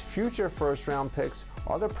the Nets' future first-round picks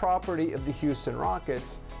are the property of the Houston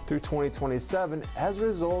Rockets through 2027 as a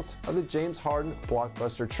result of the James Harden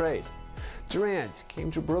blockbuster trade. Durant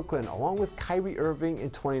came to Brooklyn along with Kyrie Irving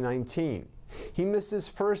in 2019. He missed his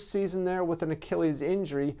first season there with an Achilles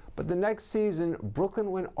injury, but the next season,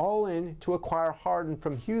 Brooklyn went all in to acquire Harden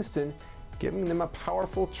from Houston, giving them a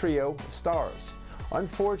powerful trio of stars.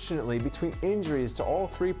 Unfortunately, between injuries to all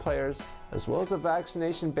 3 players, as well as a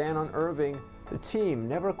vaccination ban on Irving, the team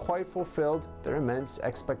never quite fulfilled their immense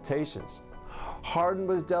expectations. Harden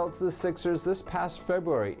was dealt to the Sixers this past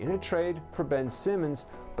February in a trade for Ben Simmons,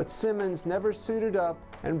 but Simmons never suited up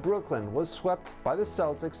and Brooklyn was swept by the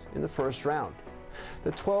Celtics in the first round.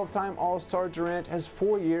 The 12-time All-Star Durant has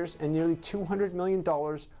 4 years and nearly $200 million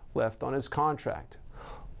left on his contract.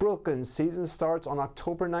 Brooklyn's season starts on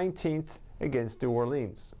October 19th against New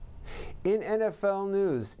Orleans. In NFL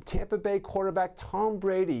news, Tampa Bay quarterback Tom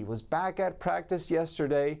Brady was back at practice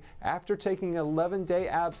yesterday after taking an 11-day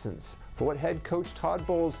absence for what head coach Todd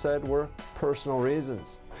Bowles said were personal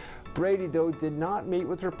reasons. Brady, though, did not meet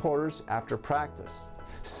with reporters after practice.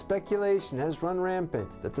 Speculation has run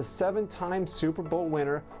rampant that the 7-time Super Bowl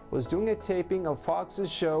winner was doing a taping of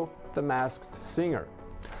Fox's show, The Masked Singer.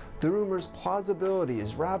 The rumor's plausibility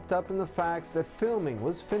is wrapped up in the facts that filming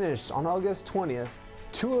was finished on August 20th.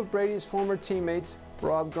 2 of Brady's former teammates,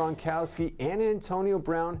 Rob Gronkowski and Antonio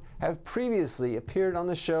Brown, have previously appeared on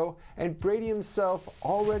the show, and Brady himself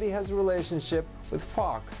already has a relationship with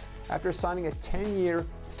Fox after signing a 10-year,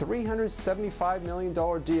 $375 million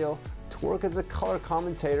deal to work as a color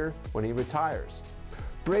commentator when he retires.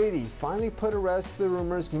 Brady finally put a rest to the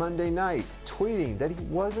rumors Monday night, tweeting that he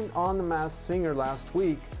wasn't on The Masked Singer last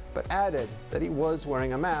week, but added that he was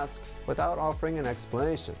wearing a mask without offering an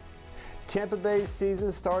explanation. Tampa Bay's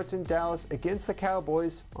season starts in Dallas against the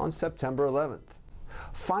Cowboys on September 11th.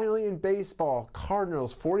 Finally, in baseball,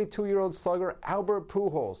 Cardinals 42-year-old slugger Albert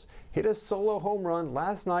Pujols hit a solo home run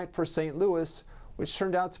last night for St. Louis, which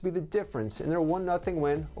turned out to be the difference in their 1-0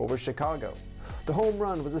 win over Chicago. The home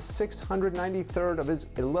run was the 693rd of his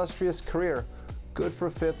illustrious career, good for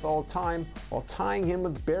 5th all-time, while tying him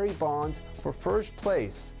with Barry Bonds for first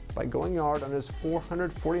place by going yard on his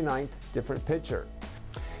 449th different pitcher.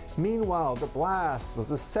 Meanwhile, the Blast was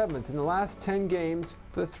the 7th in the last 10 games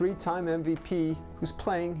for the 3-time MVP who's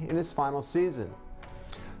playing in his final season.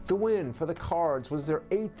 The win for the Cards was their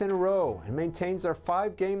 8th in a row and maintains their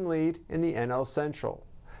 5-game lead in the NL Central.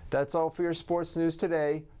 That's all for your sports news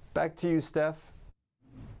today. Back to you, Steph.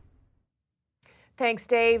 Thanks,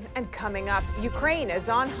 Dave. And coming up, Ukraine is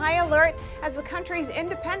on high alert as the country's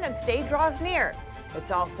Independence Day draws near.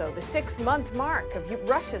 It's also the 6-month mark of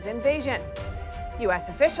Russia's invasion. U.S.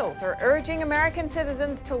 officials are urging American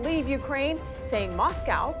citizens to leave Ukraine, saying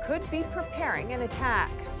Moscow could be preparing an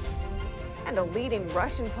attack. And a leading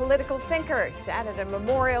Russian political thinker sat at a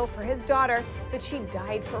memorial for his daughter that she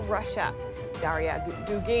died for Russia. Daria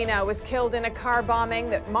Dugina was killed in a car bombing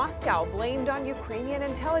that Moscow blamed on Ukrainian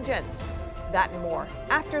intelligence. That and more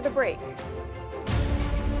after the break.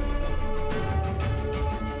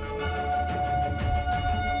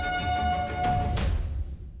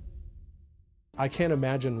 I can't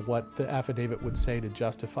imagine what the affidavit would say to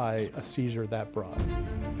justify a seizure that broad.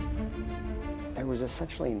 There was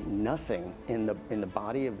essentially nothing in the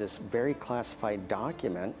body of this very classified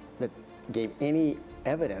document that gave any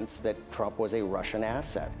evidence that Trump was a Russian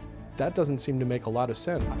asset. That doesn't seem to make a lot of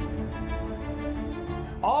sense.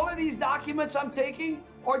 All of these documents I'm taking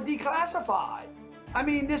are declassified. I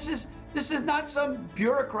mean, this is not some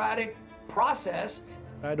bureaucratic process.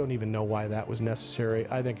 I don't even know why that was necessary.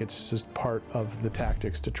 I think it's just part of the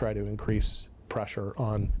tactics to try to increase pressure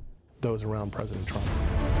on those around President Trump.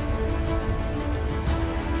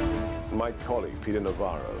 My colleague, Peter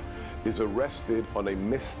Navarro, is arrested on a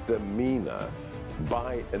misdemeanor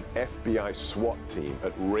by an FBI SWAT team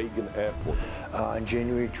at Reagan Airport. On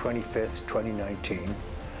January 25th, 2019,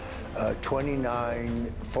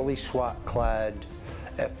 29 fully SWAT-clad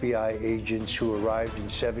FBI agents who arrived in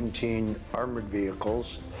 17 armored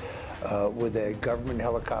vehicles with a government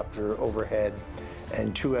helicopter overhead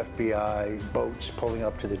and 2 FBI boats pulling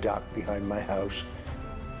up to the dock behind my house.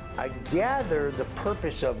 I gather the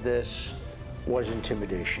purpose of this was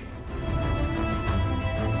intimidation.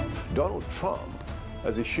 Donald Trump,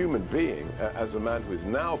 as a human being, as a man who is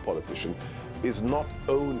now a politician, is not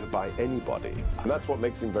owned by anybody. And that's what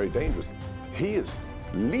makes him very dangerous. He is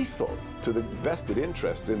lethal to the vested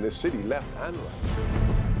interests in this city, left and right.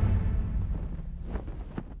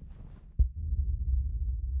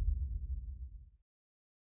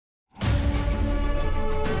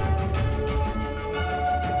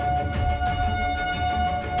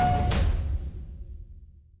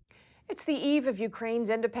 It's the eve of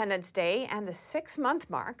Ukraine's Independence Day and the 6-month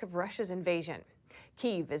mark of Russia's invasion.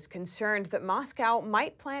 Kyiv is concerned that Moscow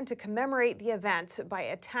might plan to commemorate the events by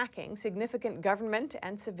attacking significant government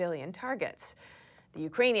and civilian targets. The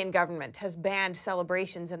Ukrainian government has banned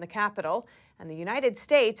celebrations in the capital, and the United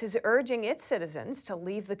States is urging its citizens to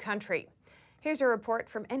leave the country. Here's a report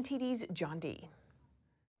from NTD's John D.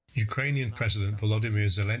 Ukrainian President Volodymyr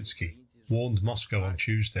Zelensky warned Moscow on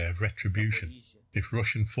Tuesday of retribution if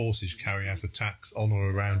Russian forces carry out attacks on or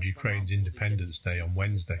around Ukraine's Independence Day on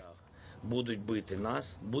Wednesday.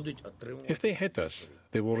 If they hit us,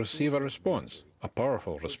 they will receive a response, a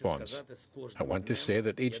powerful response. I want to say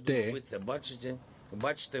that each day,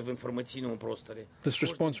 this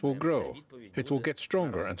response will grow. It will get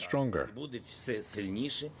stronger and stronger.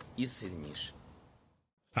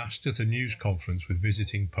 Asked at a news conference with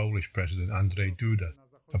visiting Polish President Andrzej Duda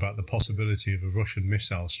about the possibility of a Russian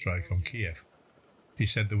missile strike on Kiev, he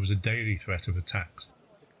said there was a daily threat of attacks.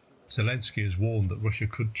 Zelensky has warned that Russia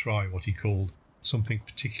could try what he called something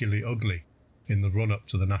particularly ugly in the run-up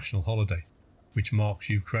to the national holiday, which marks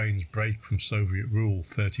Ukraine's break from Soviet rule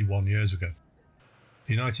 31 years ago.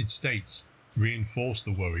 The United States reinforced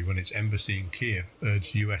the worry when its embassy in Kiev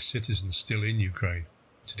urged US citizens still in Ukraine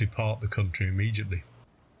to depart the country immediately.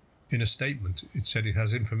 In a statement, it said it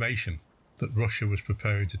has information that Russia was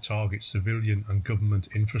preparing to target civilian and government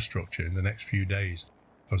infrastructure in the next few days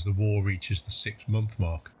as the war reaches the 6-month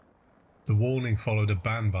mark. The warning followed a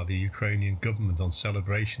ban by the Ukrainian government on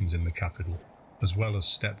celebrations in the capital, as well as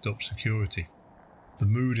stepped-up security. The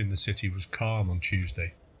mood in the city was calm on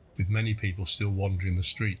Tuesday, with many people still wandering the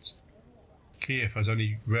streets. Kiev has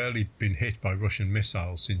only rarely been hit by Russian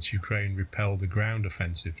missiles since Ukraine repelled a ground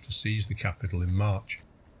offensive to seize the capital in March.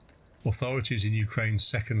 Authorities in Ukraine's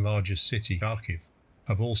second-largest city, Kharkiv,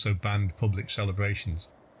 have also banned public celebrations,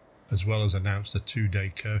 as well as announced a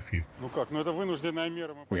 2-day curfew.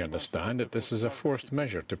 We understand that this is a forced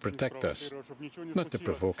measure to protect us, not to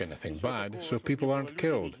provoke anything bad, so people aren't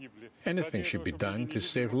killed. Anything should be done to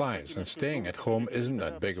save lives, and staying at home isn't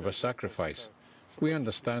that big of a sacrifice. We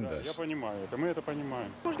understand this.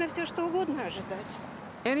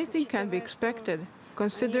 Anything can be expected,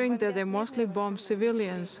 considering that they mostly bomb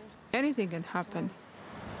civilians. Anything can happen.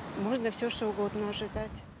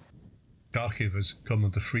 Kharkiv has come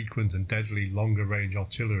under frequent and deadly longer-range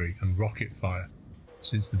artillery and rocket fire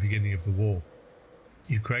since the beginning of the war.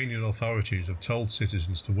 Ukrainian authorities have told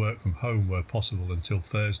citizens to work from home where possible until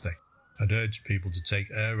Thursday and urged people to take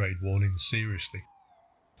air raid warnings seriously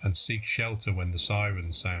and seek shelter when the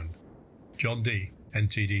sirens sound. John Dee,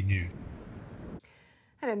 NTD News.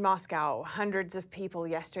 And in Moscow, hundreds of people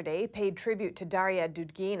yesterday paid tribute to Daria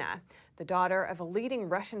Dugina, the daughter of a leading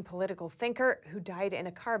Russian political thinker who died in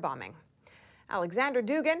a car bombing. Alexander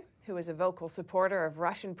Dugin, who is a vocal supporter of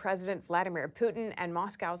Russian President Vladimir Putin and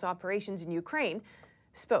Moscow's operations in Ukraine,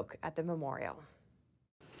 spoke at the memorial.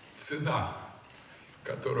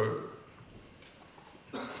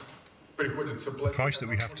 The price that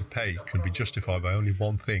we have to pay can be justified by only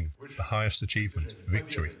one thing, the highest achievement,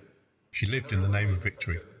 victory. She lived in the name of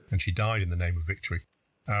victory, and she died in the name of victory.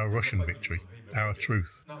 Our Russian victory, our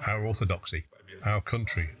truth, our orthodoxy, our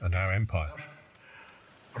country and our empire.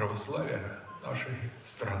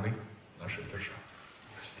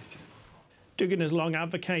 Dugin has long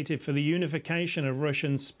advocated for the unification of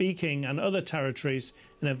Russian-speaking and other territories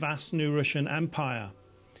in a vast new Russian empire.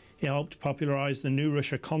 He helped popularize the New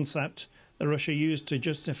Russia concept that Russia used to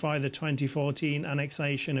justify the 2014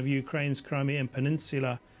 annexation of Ukraine's Crimean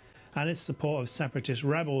Peninsula and its support of separatist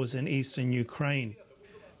rebels in eastern Ukraine.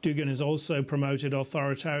 Dugin has also promoted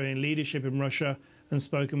authoritarian leadership in Russia and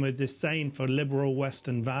spoken with disdain for liberal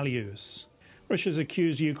Western values. Russia's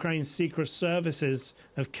accused Ukraine's secret services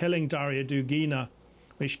of killing Daria Dugina,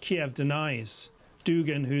 which Kiev denies.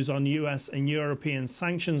 Dugin, who's on US and European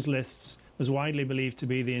sanctions lists, was widely believed to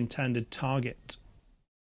be the intended target.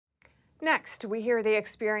 Next, we hear the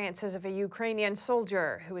experiences of a Ukrainian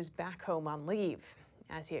soldier who is back home on leave.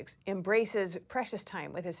 As he embraces precious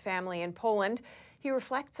time with his family in Poland, he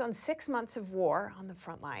reflects on 6 months of war on the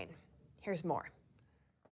front line. Here's more.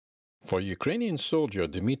 For Ukrainian soldier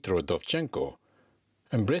Dmytro Dovchenko,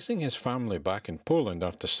 embracing his family back in Poland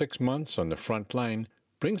after 6 months on the front line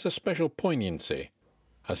brings a special poignancy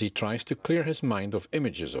as he tries to clear his mind of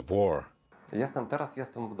images of war.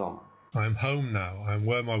 I am home now. I am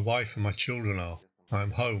where my wife and my children are. I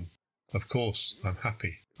am home. Of course, I'm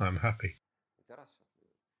happy. I'm happy.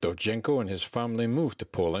 Dovchenko and his family moved to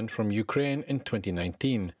Poland from Ukraine in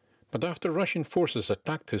 2019, but after Russian forces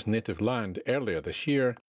attacked his native land earlier this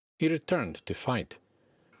year, he returned to fight.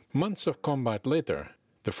 Months of combat later,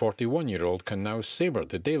 the 41-year-old can now savor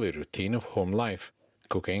the daily routine of home life,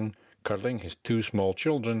 cooking, cuddling his 2 small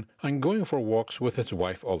children, and going for walks with his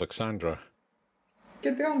wife Alexandra.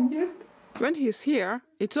 When he's here,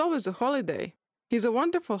 it's always a holiday. He's a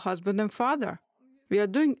wonderful husband and father. We are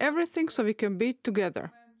doing everything so we can be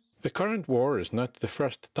together. The current war is not the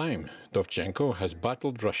first time Dovchenko has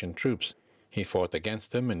battled Russian troops. He fought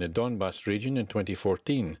against them in the Donbas region in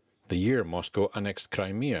 2014, the year Moscow annexed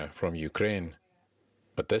Crimea from Ukraine.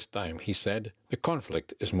 But this time, he said, the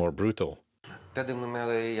conflict is more brutal. There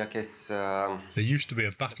used to be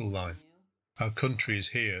a battle line. Our country is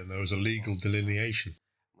here and there was a legal delineation.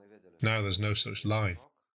 Now there's no such line.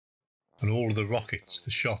 And all of the rockets,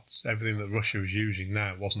 the shots, everything that Russia is using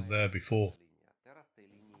now wasn't there before.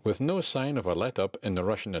 With no sign of a let-up in the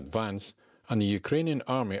Russian advance and the Ukrainian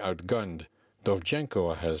army outgunned,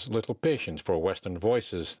 Dovchenko has little patience for Western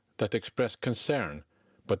voices that express concern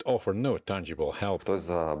but offer no tangible help.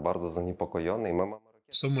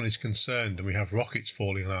 Someone is concerned and we have rockets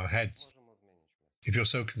falling on our heads. If you're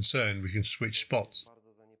so concerned, we can switch spots.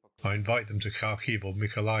 I invite them to Kharkiv or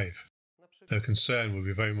Mykolaiv. Their concern will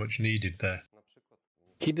be very much needed there.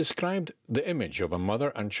 He described the image of a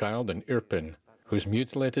mother and child in Irpin, whose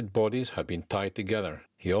mutilated bodies had been tied together.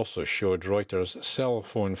 He also showed Reuters cell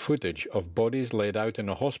phone footage of bodies laid out in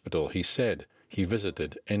a hospital he said he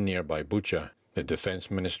visited in nearby Bucha. The Defense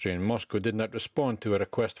Ministry in Moscow did not respond to a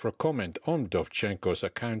request for comment on Dovchenko's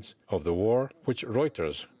accounts of the war, which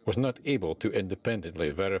Reuters was not able to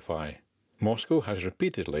independently verify. Moscow has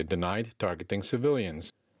repeatedly denied targeting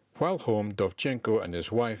civilians. While home, Dovchenko and his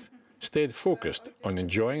wife stayed focused on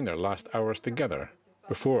enjoying their last hours together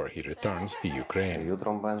before he returns to Ukraine.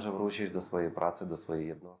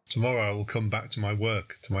 Tomorrow I will come back to my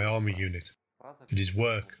work, to my army unit. It is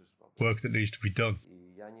work that needs to be done.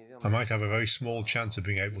 I might have a very small chance of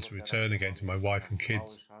being able to return again to my wife and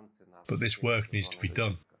kids, but this work needs to be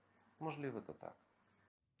done.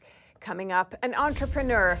 Coming up, an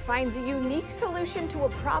entrepreneur finds a unique solution to a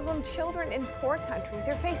problem children in poor countries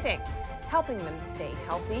are facing. helping them stay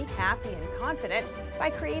healthy, happy, and confident by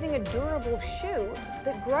creating a durable shoe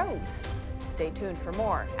that grows. Stay tuned for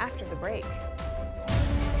more after the break.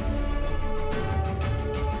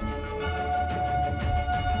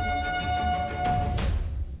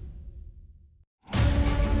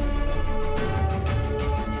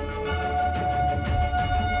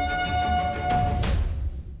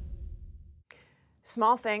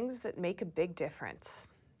 Small things that make a big difference.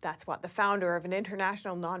 That's what the founder of an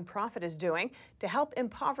international nonprofit is doing to help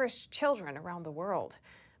impoverished children around the world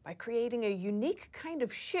by creating a unique kind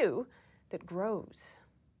of shoe that grows.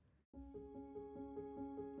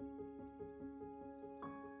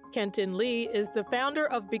 Kenton Lee is the founder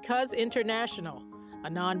of Because International, a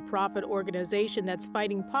nonprofit organization that's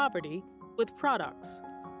fighting poverty with products.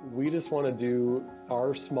 We just want to do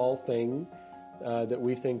our small thing that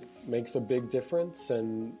we think makes a big difference.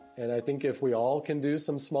 And I think if we all can do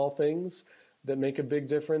some small things that make a big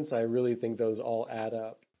difference, I really think those all add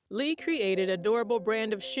up. Lee created a durable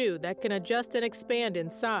brand of shoe that can adjust and expand in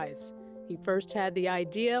size. He first had the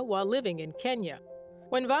idea while living in Kenya.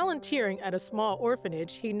 When volunteering at a small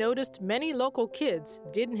orphanage, he noticed many local kids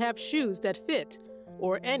didn't have shoes that fit,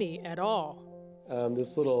 or any at all.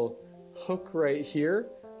 This little hook right here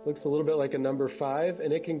looks a little bit like a number 5,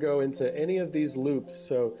 and it can go into any of these loops.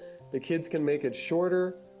 So the kids can make it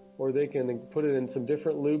shorter, or they can put it in some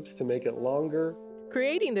different loops to make it longer.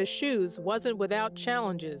 Creating the shoes wasn't without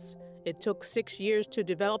challenges. It took 6 years to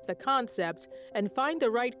develop the concept and find the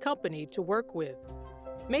right company to work with.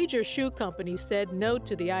 Major shoe companies said no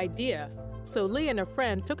to the idea, so Lee and a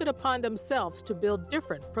friend took it upon themselves to build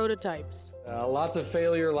different prototypes. Lots of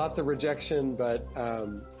failure, lots of rejection, but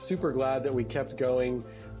super glad that we kept going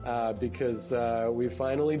because we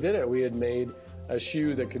finally did it. We had made a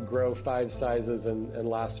shoe that could grow 5 sizes and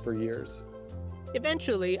last for years.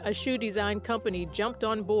 Eventually, a shoe design company jumped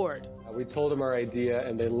on board. We told them our idea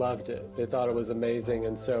and they loved it. They thought it was amazing,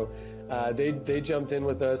 and so they jumped in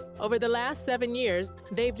with us. Over the last 7 years,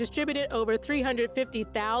 they've distributed over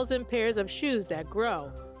 350,000 pairs of shoes that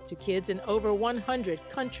grow to kids in over 100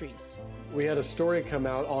 countries. We had a story come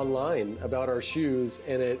out online about our shoes,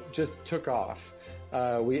 and it just took off.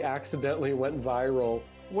 We accidentally went viral.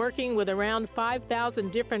 Working with around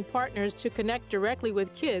 5,000 different partners to connect directly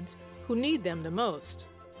with kids who need them the most.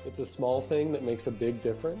 It's a small thing that makes a big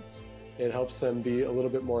difference. It helps them be a little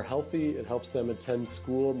bit more healthy, it helps them attend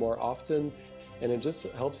school more often, and it just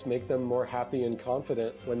helps make them more happy and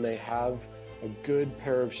confident when they have a good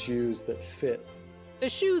pair of shoes that fit. The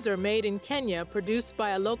shoes are made in Kenya, produced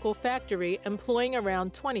by a local factory employing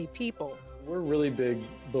around 20 people. We're really big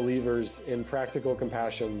believers in practical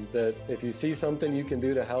compassion, that if you see something you can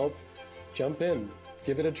do to help, jump in,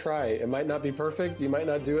 give it a try. It might not be perfect, you might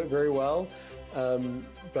not do it very well,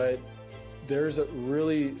 but there's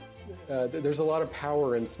a lot of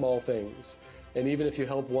power in small things, and even if you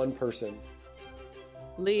help one person.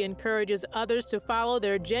 Lee encourages others to follow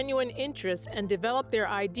their genuine interests and develop their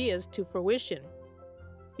ideas to fruition.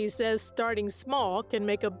 He says starting small can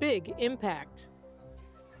make a big impact.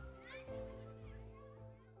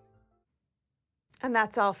 And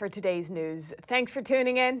that's all for today's news. Thanks for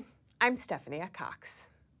tuning in. I'm Stephanie Cox.